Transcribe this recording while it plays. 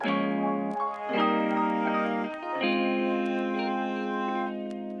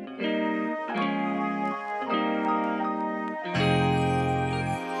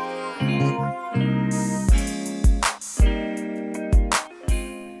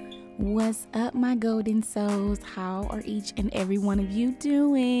What's up, my golden souls? How are each and every one of you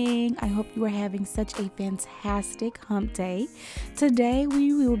doing? I hope you are having such a fantastic hump day. Today,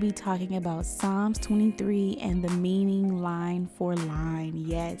 we will be talking about Psalms 23 and the meaning line for line.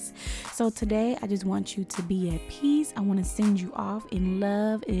 Yes. So today, I just want you to be at peace. I want to send you off in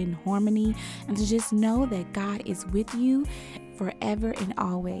love, in harmony, and to just know that God is with you forever and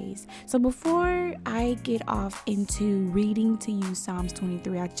always. So before I get off into reading to you Psalms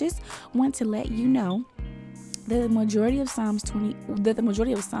 23, I just want to let you know that the majority of Psalms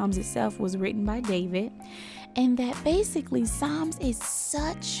itself was written by David, and that basically Psalms is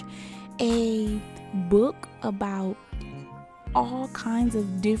such a book about all kinds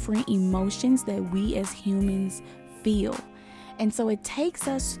of different emotions that we as humans feel. And so it takes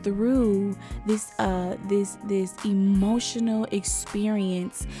us through this emotional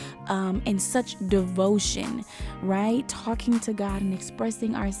experience and such devotion, right? Talking to God and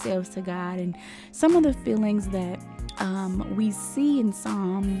expressing ourselves to God. And some of the feelings that we see in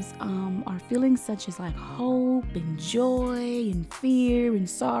Psalms are feelings such as like hope and joy and fear and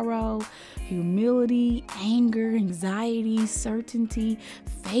sorrow, humility, anger, anxiety, certainty,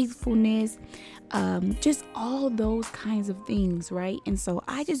 faithfulness. Just all those kinds of things, right? And so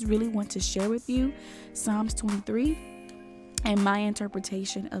I just really want to share with you Psalms 23 and my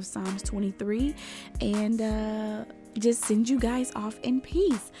interpretation of Psalms 23 and just send you guys off in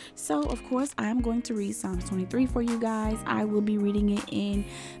peace. So, of course, I'm going to read Psalms 23 for you guys. I will be reading it in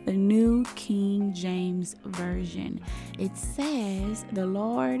the New King James Version. It says, "The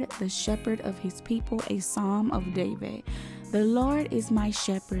Lord, the shepherd of his people, a psalm of David. The Lord is my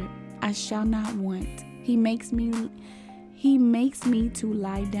shepherd, I shall not want. He makes me to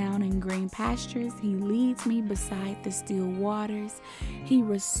lie down in green pastures. He leads me beside the still waters. He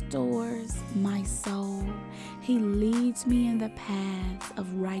restores my soul. He leads me in the paths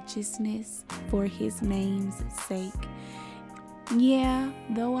of righteousness for his name's sake. Yeah,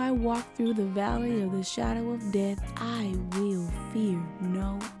 though I walk through the valley of the shadow of death, I will fear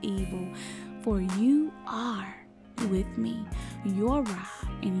no evil, for you are with me. Your rod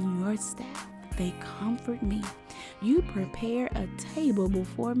and your staff, they comfort me. You prepare a table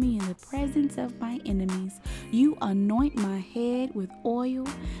before me in the presence of my enemies. You anoint my head with oil.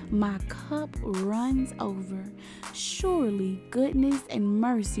 My cup runs over. Surely goodness and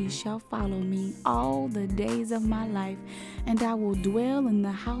mercy shall follow me all the days of my life, and I will dwell in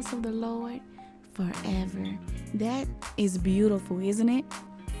the house of the Lord forever." That is beautiful, isn't it?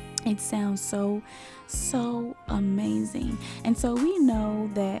 It sounds so amazing. And so we know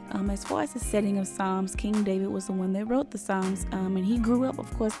that as far as the setting of Psalms, King David was the one that wrote the Psalms, and he grew up,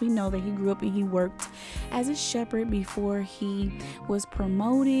 of course, we know that he grew up and he worked as a shepherd before he was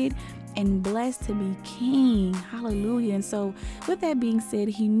promoted and blessed to be king. Hallelujah. And so with that being said,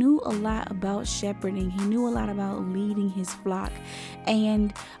 he knew a lot about shepherding. He knew a lot about leading his flock.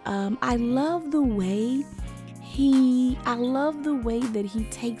 And I love the way that he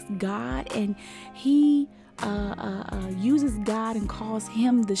takes God and he uses God and calls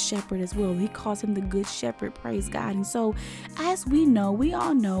him the shepherd as well. He calls him the good shepherd. Praise God. And so as we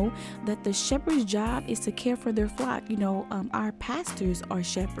all know that the shepherd's job is to care for their flock. Our pastors are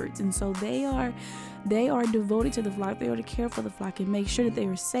shepherds, and so they are devoted to the flock. They are to care for the flock and make sure that they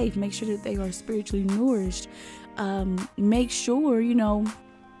are safe, make sure that they are spiritually nourished, make sure,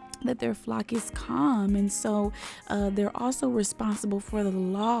 that their flock is calm. And so they're also responsible for the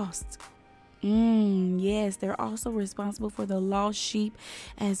lost. Yes, they're also responsible for the lost sheep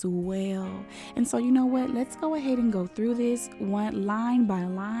as well. And so you know what? Let's go ahead and go through this one line by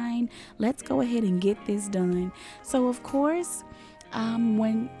line. Let's go ahead and get this done. So of course,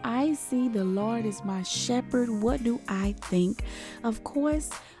 when I see the Lord is my shepherd, what do I think? Of course,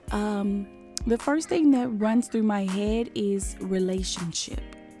 the first thing that runs through my head is relationship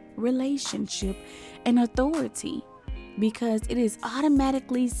and authority, because it is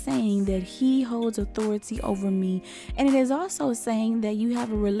automatically saying that he holds authority over me, and it is also saying that you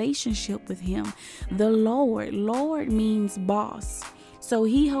have a relationship with him. The Lord means boss, so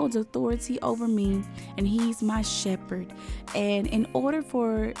he holds authority over me and he's my shepherd. And in order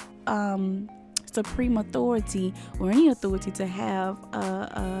for supreme authority or any authority to have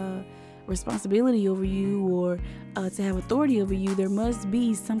responsibility over you or to have authority over you, there must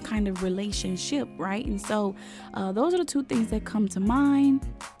be some kind of relationship, right? And so those are the two things that come to mind.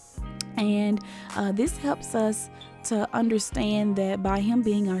 And this helps us to understand that by him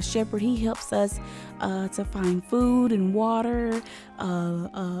being our shepherd, he helps us to find food and water,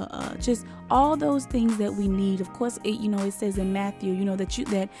 just all those things that we need. Of course, it says in Matthew,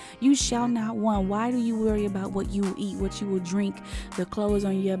 that you shall not want. Why do you worry about what you will eat, what you will drink, the clothes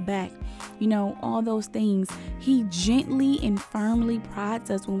on your back? All those things. He gently and firmly prods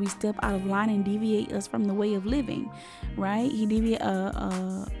us when we step out of line and deviate us from the way of living, right? He deviate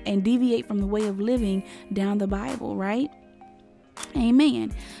from the way of living down the Bible, right?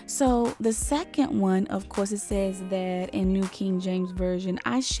 Amen. So the second one, of course, it says that in New King James Version,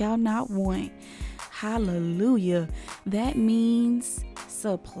 I shall not want. Hallelujah. That means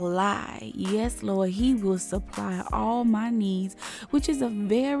supply. Yes, Lord, he will supply all my needs, which is a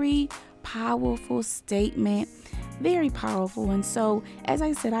very powerful statement. Very powerful. And so, as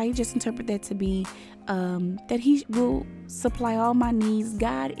I said, I just interpret that to be that he will supply all my needs.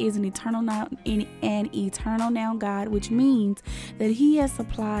 God is an eternal now God, which means that he has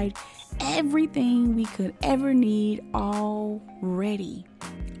supplied everything we could ever need already.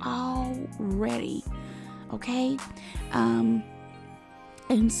 Okay.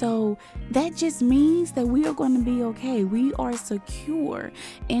 And so that just means that we are going to be okay. We are secure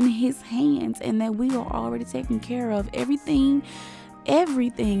in his hands, and that we are already taken care of. Everything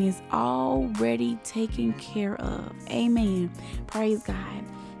is already taken care of. Amen. Praise God.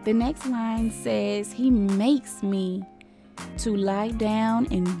 The next line says, he makes me to lie down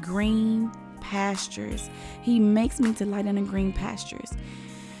in green pastures. He makes me to lie down in green pastures.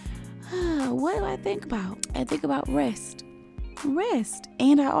 What do I think about? I think about rest.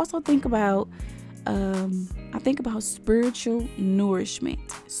 And I also think about spiritual nourishment,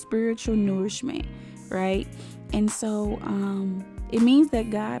 right? And so it means that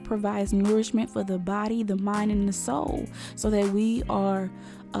God provides nourishment for the body, the mind, and the soul, so that we are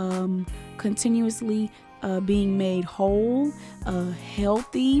continuously being made whole,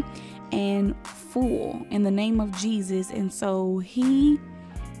 healthy, and full in the name of Jesus. And so he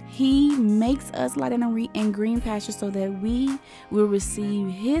makes us lie down in green pastures so that we will receive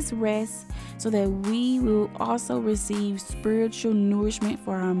his rest, so that we will also receive spiritual nourishment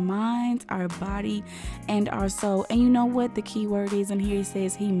for our minds, our body, and our soul. And you know what the key word is in here? It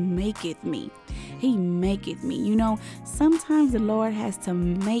says, he maketh me. Sometimes the Lord has to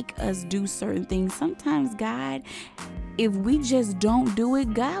make us do certain things. Sometimes God, if we just don't do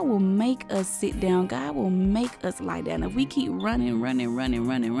it, God will make us sit down. God will make us lie down. If we keep running,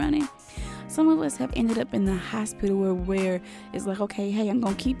 some of us have ended up in the hospital where it's like, okay, hey, I'm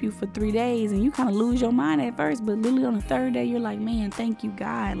going to keep you for 3 days. And you kind of lose your mind at first, but literally on the third day, you're like, man, thank you,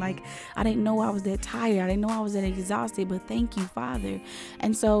 God. Like, I didn't know I was that tired. I didn't know I was that exhausted, but thank you, Father.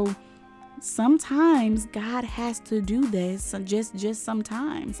 And so sometimes God has to do this, just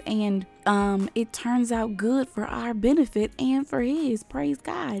sometimes, and it turns out good for our benefit and for his. Praise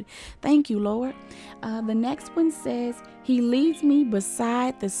God. Thank you, Lord. The next one says, he leads me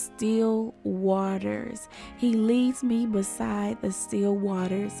beside the still waters. When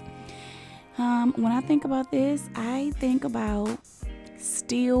I think about this, I think about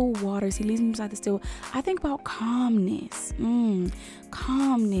still waters. He leads me beside the still. I think about calmness and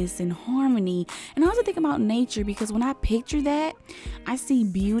harmony. And I also think about nature, because when I picture that, I see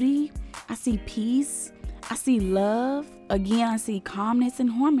beauty, I see peace, I see love. Again, I see calmness and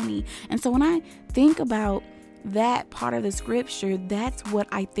harmony. And so when I think about that part of the scripture, that's what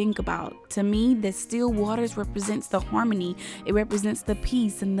I think about. To me, the still waters represents the harmony. It represents the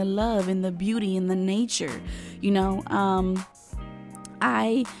peace and the love and the beauty and the nature.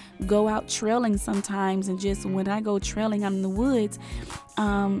 I go out trailing sometimes, and just when I go trailing out in the woods,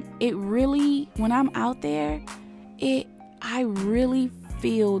 when I'm out there, I really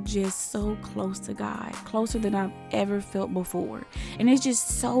feel just so close to God, closer than I've ever felt before. And it's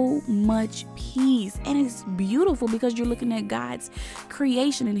just so much peace, and it's beautiful because you're looking at God's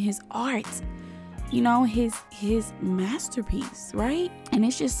creation and his art, his masterpiece, right? And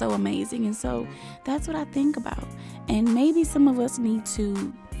it's just so amazing. And so that's what I think about. And maybe some of us need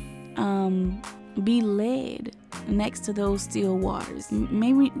to be led next to those still waters.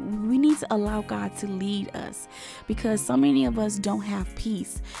 Maybe we need to allow God to lead us, because so many of us don't have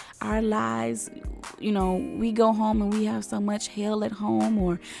peace. Our lives, we go home and we have so much hell at home,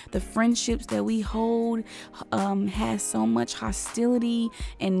 or the friendships that we hold has so much hostility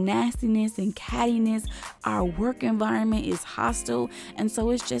and nastiness and cattiness. Our work environment is hostile, and so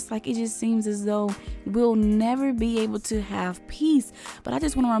it just seems as though we'll never be able to have peace. But I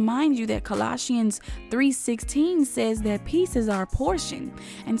just want to remind you that Colossians 3:16 says that peace is our portion,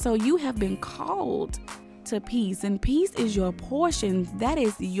 and so you have been called to peace, and peace is your portion. That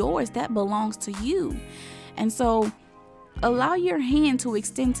is yours. That belongs to you. And so allow your hand to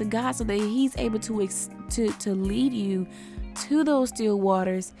extend to God so that he's able to lead you to those still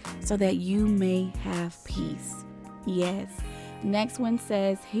waters so that you may have peace. Yes. Next one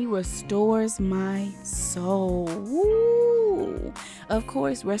says, he restores my soul. Woo! Of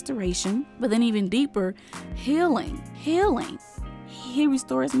course, restoration, but then even deeper, healing. He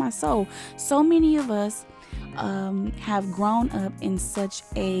restores my soul. So many of us have grown up in such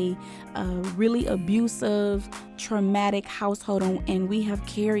a really abusive, traumatic household, and we have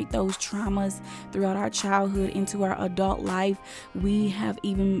carried those traumas throughout our childhood into our adult life. We have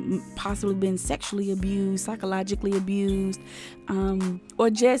even possibly been sexually abused, psychologically abused, or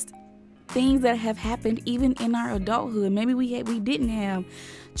just things that have happened even in our adulthood. Maybe we didn't have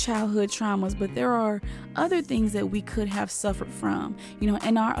childhood traumas, but there are other things that we could have suffered from,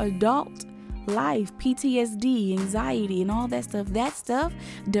 in our adult life. PTSD, anxiety, and all that stuff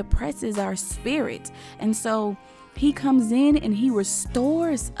depresses our spirit. And so he comes in and he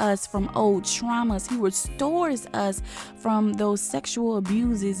restores us from old traumas. He restores us from those sexual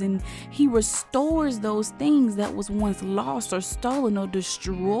abuses, and he restores those things that was once lost or stolen or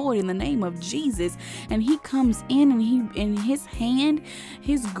destroyed in the name of Jesus. And he comes in, and in his hand,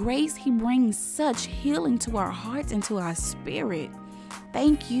 his grace, he brings such healing to our hearts and to our spirit.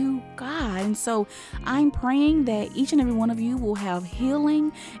 Thank you, God. And so I'm praying that each and every one of you will have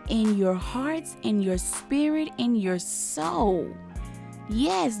healing in your hearts, in your spirit, in your soul.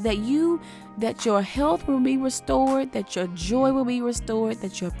 Yes, that your health will be restored, that your joy will be restored,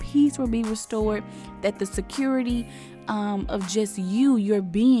 that your peace will be restored, that the security of just your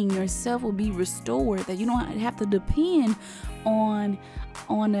being, yourself will be restored, that you don't have to depend on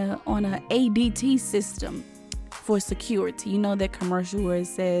a ADT system for security. That commercial where it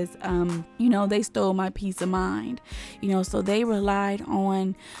says, they stole my peace of mind. So they relied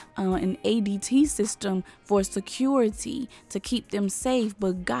on an ADT system for security to keep them safe.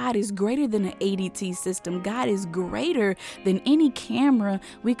 But God is greater than an ADT system. God is greater than any camera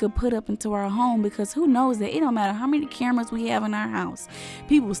we could put up into our home, because who knows that it don't matter how many cameras we have in our house,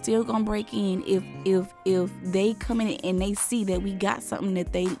 people still gonna break in if they come in and they see that we got something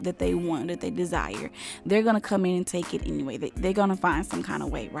that they want, that they desire. They're gonna come in and take it anyway. They're gonna find some kind of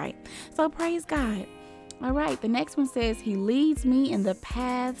way, right? So praise God. All right, the next one says, he leads me in the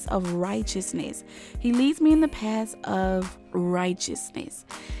paths of righteousness. He leads me in the paths of righteousness.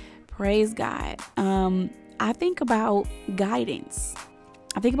 Praise God. I think about guidance.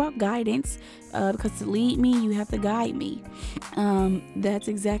 Because to lead me, you have to guide me. That's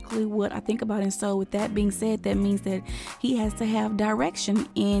exactly what I think about. And so with that being said, that means that he has to have direction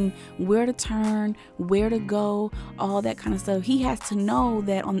in where to turn, where to go, all that kind of stuff. He has to know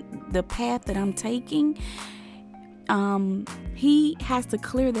that on the path that I'm taking, he has to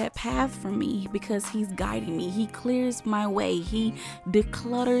clear that path for me, because he's guiding me. He clears my way. He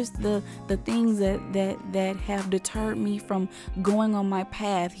declutters the things that have deterred me from going on my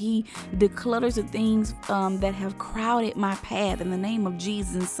path. He declutters the things that have crowded my path in the name of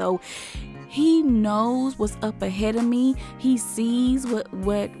Jesus. And so he knows what's up ahead of me. He sees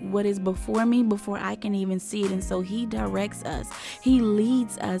what is before me before I can even see it. And so he directs us. He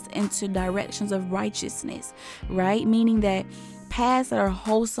leads us into directions of righteousness, right? Meaning that paths that are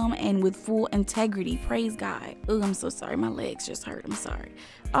wholesome and with full integrity. Praise God. Oh, I'm so sorry. My legs just hurt. I'm sorry.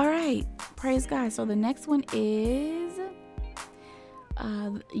 All right. Praise God. So the next one is,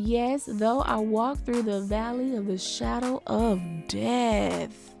 yes, though I walk through the valley of the shadow of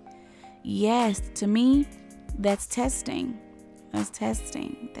death. Yes, to me, that's testing. That's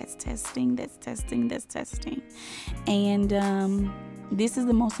testing. And this is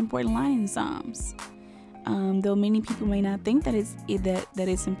the most important line in Psalms. Though many people may not think that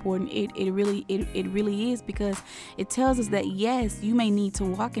it's important, it really is, because it tells us that yes, you may need to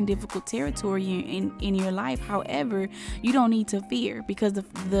walk in difficult territory in your life. However, you don't need to fear, because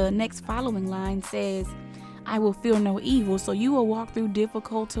the next following line says, I will fear no evil. So you will walk through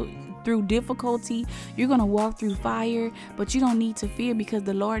difficulty. You're going to walk through fire, but you don't need to fear, because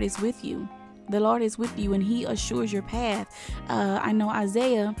the Lord is with you. The Lord is with you, and he assures your path. I know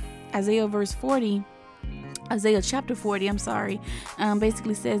Isaiah chapter 40,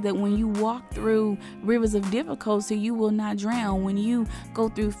 basically says that when you walk through rivers of difficulty, you will not drown. When you go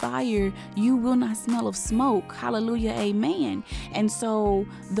through fire, you will not smell of smoke. Hallelujah, amen. And so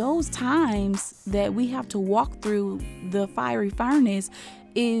those times that we have to walk through the fiery furnace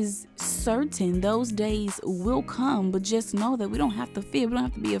is certain. Those days will come, but just know that we don't have to fear. We don't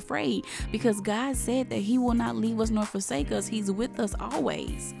have to be afraid, because God said that he will not leave us nor forsake us. He's with us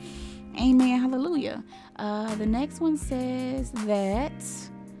always. Amen. Hallelujah. The next one says that,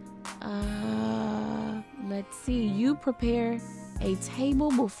 Let's see. You prepare a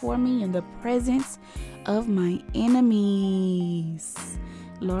table before me in the presence of my enemies.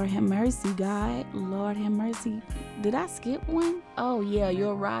 Lord have mercy, God. Lord have mercy. Did I skip one? Oh, yeah.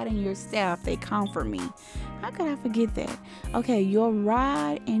 Your rod and your staff, they comfort me. How could I forget that? Okay. Your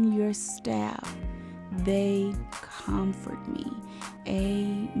rod and your staff, they comfort me.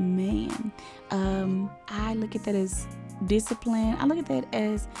 Amen. I look at that as discipline. I look at that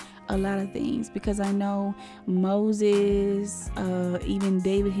as a lot of things, because I know Moses, even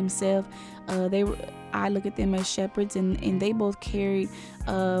David himself, I look at them as shepherds, and they both carried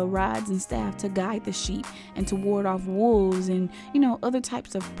rods and staff to guide the sheep and to ward off wolves and other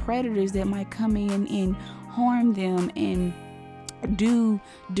types of predators that might come in and harm them and do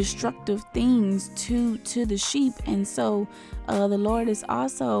destructive things to the sheep. And so the Lord is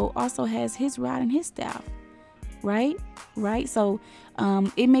also has his rod and his staff, right? So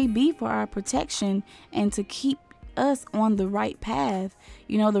it may be for our protection and to keep us on the right path.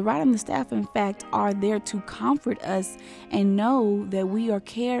 The rod and the staff, in fact, are there to comfort us and know that we are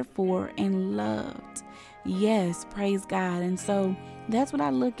cared for and loved. Yes, praise God. And so that's what I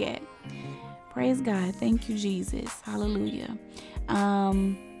look at. Praise God. Thank you, Jesus. Hallelujah.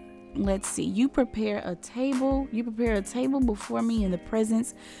 Let's see. You prepare a table before me in the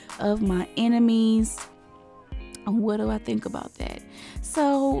presence of my enemies. What do I think about that?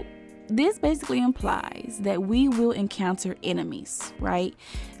 So this basically implies that we will encounter enemies, right?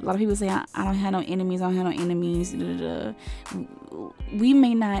 A lot of people say, I don't have no enemies. We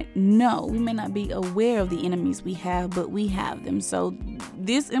may not know, we may not be aware of the enemies we have, but we have them. So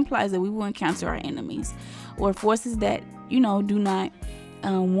this implies that we will encounter our enemies or forces that, do not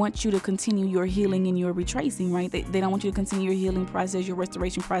want you to continue your healing and your retracing, right? They don't want you to continue your healing process, your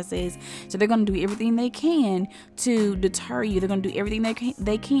restoration process. So they're going to do everything they can to deter you. They're going to do everything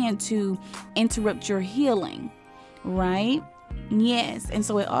they can to interrupt your healing, right? Yes. And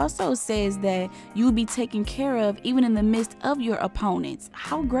so it also says that you will be taken care of even in the midst of your opponents.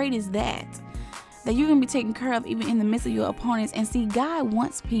 How great is that? That you're going to be taken care of even in the midst of your opponents. And see, God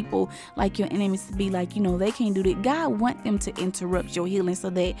wants people like your enemies to be like, they can't do that. God wants them to interrupt your healing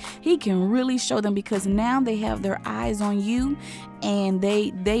so that he can really show them, because now they have their eyes on you, and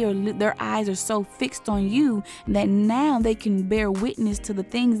their eyes are so fixed on you that now they can bear witness to the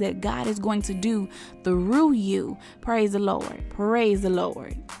things that God is going to do through you. Praise the Lord. Praise the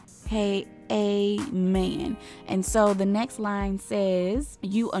Lord. Hey, amen. And so the next line says,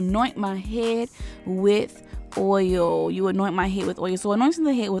 you anoint my head with oil. You anoint my head with oil. So anointing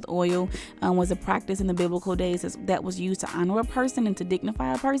the head with oil was a practice in the biblical days that was used to honor a person and to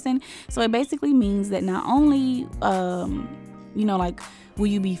dignify a person. So it basically means that not only, will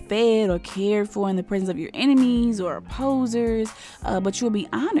you be fed or cared for in the presence of your enemies or opposers, but you'll be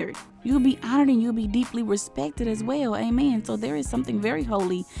honored. You'll be honored and you'll be deeply respected as well. Amen. So there is something very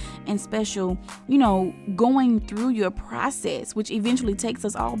holy and special, going through your process, which eventually takes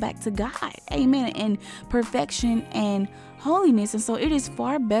us all back to God. Amen. And perfection and holiness. And so it is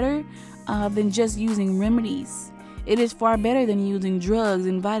far better than just using remedies. It is far better than using drugs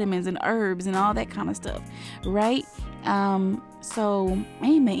and vitamins and herbs and all that kind of stuff. Right? So,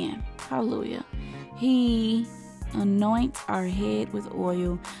 amen. Hallelujah. He anoints our head with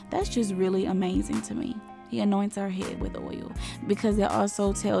oil. That's just really amazing to me. He anoints our head with oil, because it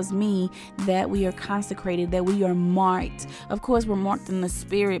also tells me that we are consecrated, that we are marked. Of course, we're marked in the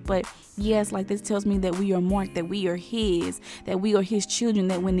spirit, but yes, like this tells me that we are marked, that we are his children,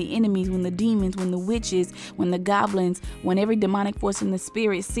 that when the enemies, when the demons, when the witches, when the goblins, when every demonic force in the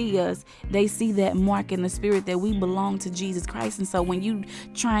spirit see us, they see that mark in the spirit that we belong to Jesus Christ. And so when you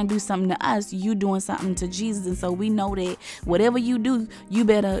try and do something to us, you doing something to Jesus. And so we know that whatever you do, you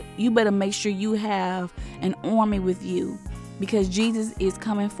better make sure you have an army with you, because Jesus is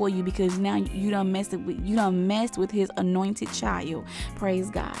coming for you, because now you done messed with his anointed child. Praise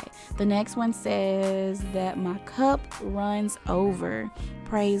God. The next one says that my cup runs over.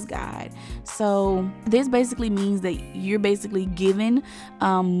 Praise God. So this basically means that you're basically given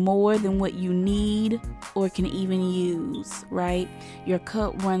more than what you need or can even use, right? Your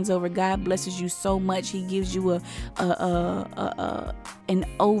cup runs over. God blesses you so much. He gives you an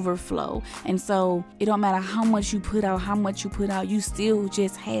overflow. And so it don't matter how much you put out, you still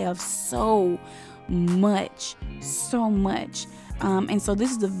just have so much. And so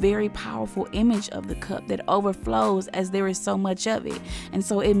this is a very powerful image of the cup that overflows as there is so much of it. And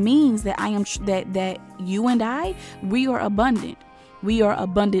so it means that that you and I, we are abundant. We are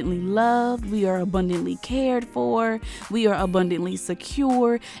abundantly loved. We are abundantly cared for. We are abundantly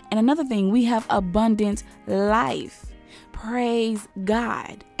secure. And another thing, we have abundant life. Praise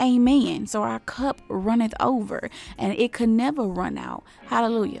God. Amen. So our cup runneth over and it could never run out.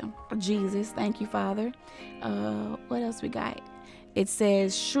 Hallelujah. Jesus, thank you, Father. What else we got? It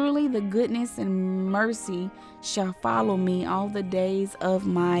says, surely the goodness and mercy shall follow me all the days of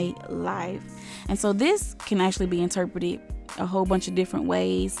my life. And so this can actually be interpreted a whole bunch of different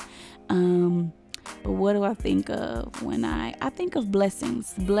ways. But what do I think of when I think of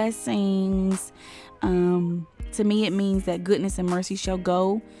blessings? Blessings, to me, it means that goodness and mercy shall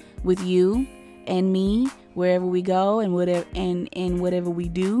go with you and me wherever we go and whatever we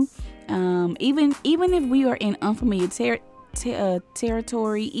do. Even if we are in unfamiliar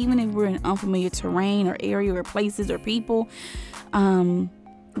territory, even if we're in unfamiliar terrain or area or places or people,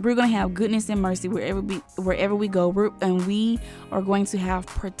 we're going to have goodness and mercy wherever we go, and we are going to have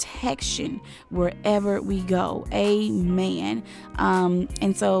protection wherever we go. Amen.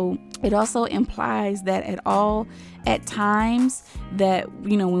 And so it also implies that at times that,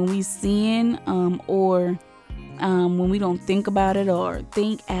 when we sin, or when we don't think about it or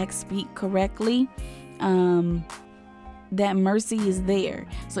think, act, speak correctly, that mercy is there.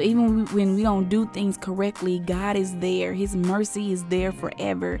 So even when we don't do things correctly, God is there. His mercy is there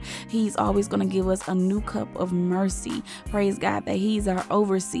forever. He's always going to give us a new cup of mercy. Praise God that He's our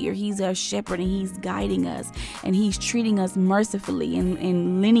overseer. He's our shepherd, and He's guiding us, and He's treating us mercifully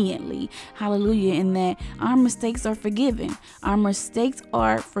and leniently. Hallelujah. And that our mistakes are forgiven. Our mistakes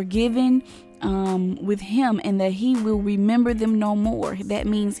are forgiven with Him, and that He will remember them no more. That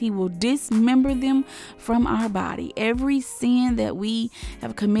means He will dismember them from our body. Every sin that we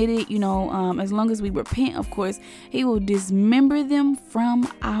have committed, as long as we repent, of course, He will dismember them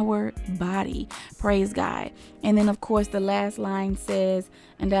from our body. Praise God. And then, of course, the last line says,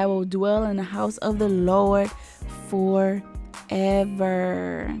 and I will dwell in the house of the Lord forever.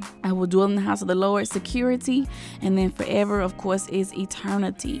 I will dwell in the house of the Lord, security, and then forever, of course, is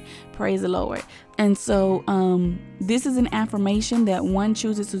eternity. Praise the Lord. And so this is an affirmation that one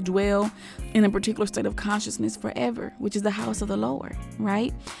chooses to dwell in a particular state of consciousness forever, which is the house of the Lord,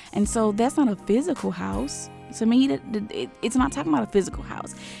 right? And so that's not a physical house. To me, it's not talking about a physical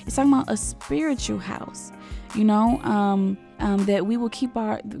house. It's talking about a spiritual house. That we will keep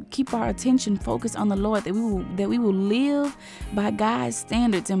our attention focused on the Lord, that we will live by God's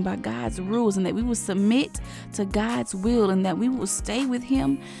standards and by God's rules, and that we will submit to God's will, and that we will stay with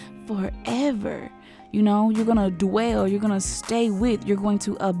Him forever. You're going to dwell, you're going to stay with, you're going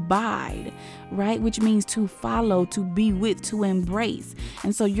to abide, right? Which means to follow, to be with, to embrace.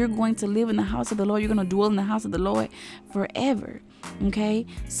 And so you're going to live in the house of the Lord. You're going to dwell in the house of the Lord forever. Okay,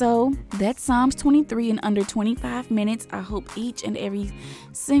 so that's Psalms 23 in under 25 minutes. I hope each and every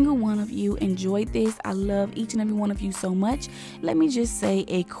single one of you enjoyed this. I love each and every one of you so much. Let me just say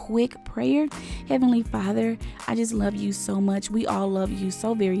a quick prayer. Heavenly Father, I just love you so much. We all love you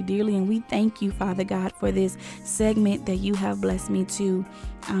so very dearly, and we thank you, Father God, for this segment that you have blessed me to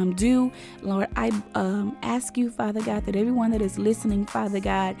do. Lord, I ask you, Father God, that everyone that is listening, Father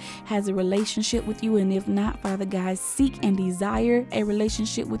God, has a relationship with you, and if not, Father God, seek and desire a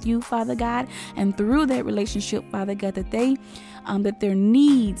relationship with you, Father God, and through that relationship, Father God, that that their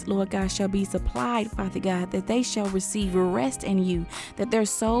needs, Lord God, shall be supplied, Father God, that they shall receive rest in you, that their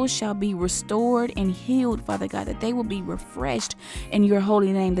souls shall be restored and healed, Father God, that they will be refreshed in your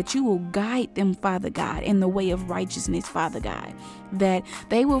holy name, that you will guide them, Father God, in the way of righteousness, Father God, that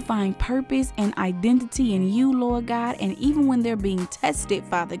they will find purpose and identity in you, Lord God, and even when they're being tested,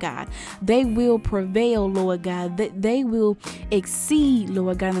 Father God, they will prevail, Lord God, that they will exceed,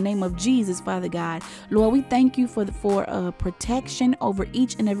 Lord God, in the name of Jesus, Father God. Lord, we thank you for protection over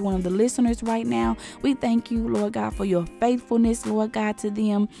each and every one of the listeners right now. We thank you, Lord God, for your faithfulness, Lord God, to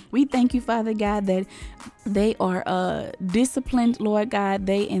them. We thank you, Father God, that they are disciplined, Lord God.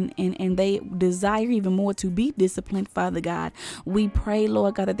 They desire even more to be disciplined, Father God. We pray,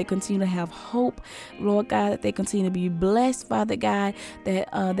 Lord God, that they continue to have hope, Lord God, that they continue to be blessed, Father God,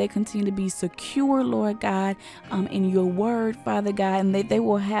 that they continue to be secure, Lord God, in your word, Father God, and that they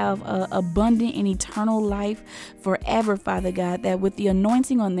will have abundant and eternal life forever, Father God, that with the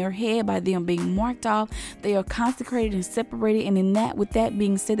anointing on their head, by them being marked off, they are consecrated and separated, and with that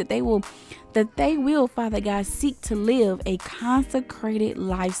being said, that they will, Father God, seek to live a consecrated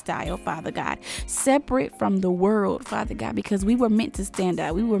lifestyle, Father God, separate from the world, Father God, because we were meant to stand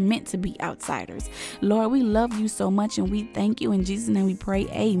out. We were meant to be outsiders. Lord, we love you so much, and we thank you. In Jesus' name we pray,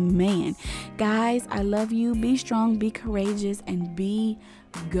 amen. Guys, I love you. Be strong, be courageous, and be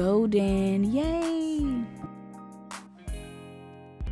golden. Yay!